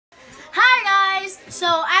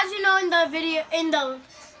the video in the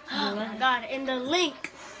in the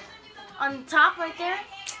link on top right there.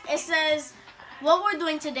 It says what we're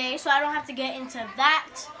doing today, so I don't have to get into that.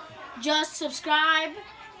 Just subscribe,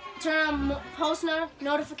 turn on post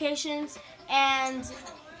notifications, and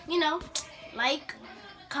like,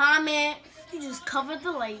 comment. You just covered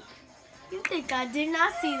the like. You think I did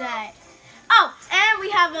not see that? Oh, and we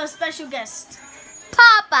have a special guest.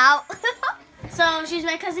 Pop out. So she's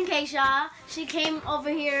my cousin Keisha. She came over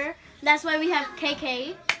here. That's why we have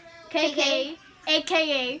KK,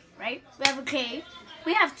 AKA, right? We have a K.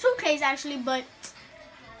 We have two Ks actually, but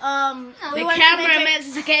the cameraman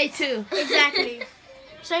is a K too. Exactly.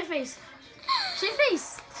 Show your face. Show your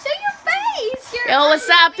face. Show your face. Yo, what's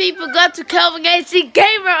up, people? Go to Kelvin AC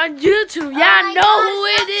Gamer on YouTube. Y'all know who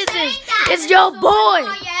it is. It's your boy.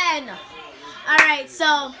 Alright,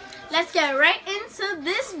 so let's get right into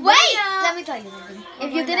this video. Wait, let me tell you something.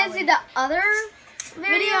 If you didn't see the other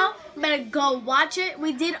video, better go watch it.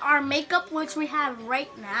 We did our makeup, which we have right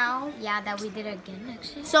now. Yeah, that we did again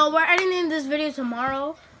actually. So we're editing this video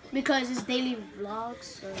tomorrow because it's daily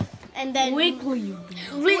vlogs. And then weekly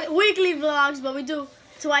vlogs, but we do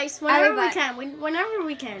twice whenever we can. Whenever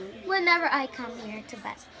we can. Whenever I come here to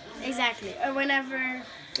Best. Exactly, or whenever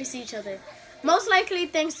we see each other. Most likely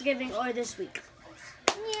Thanksgiving or this week.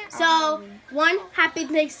 Yeah. So, one, happy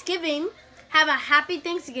Thanksgiving. Have a happy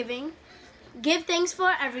Thanksgiving. Give thanks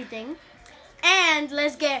for everything. And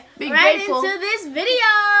let's get right into this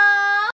video.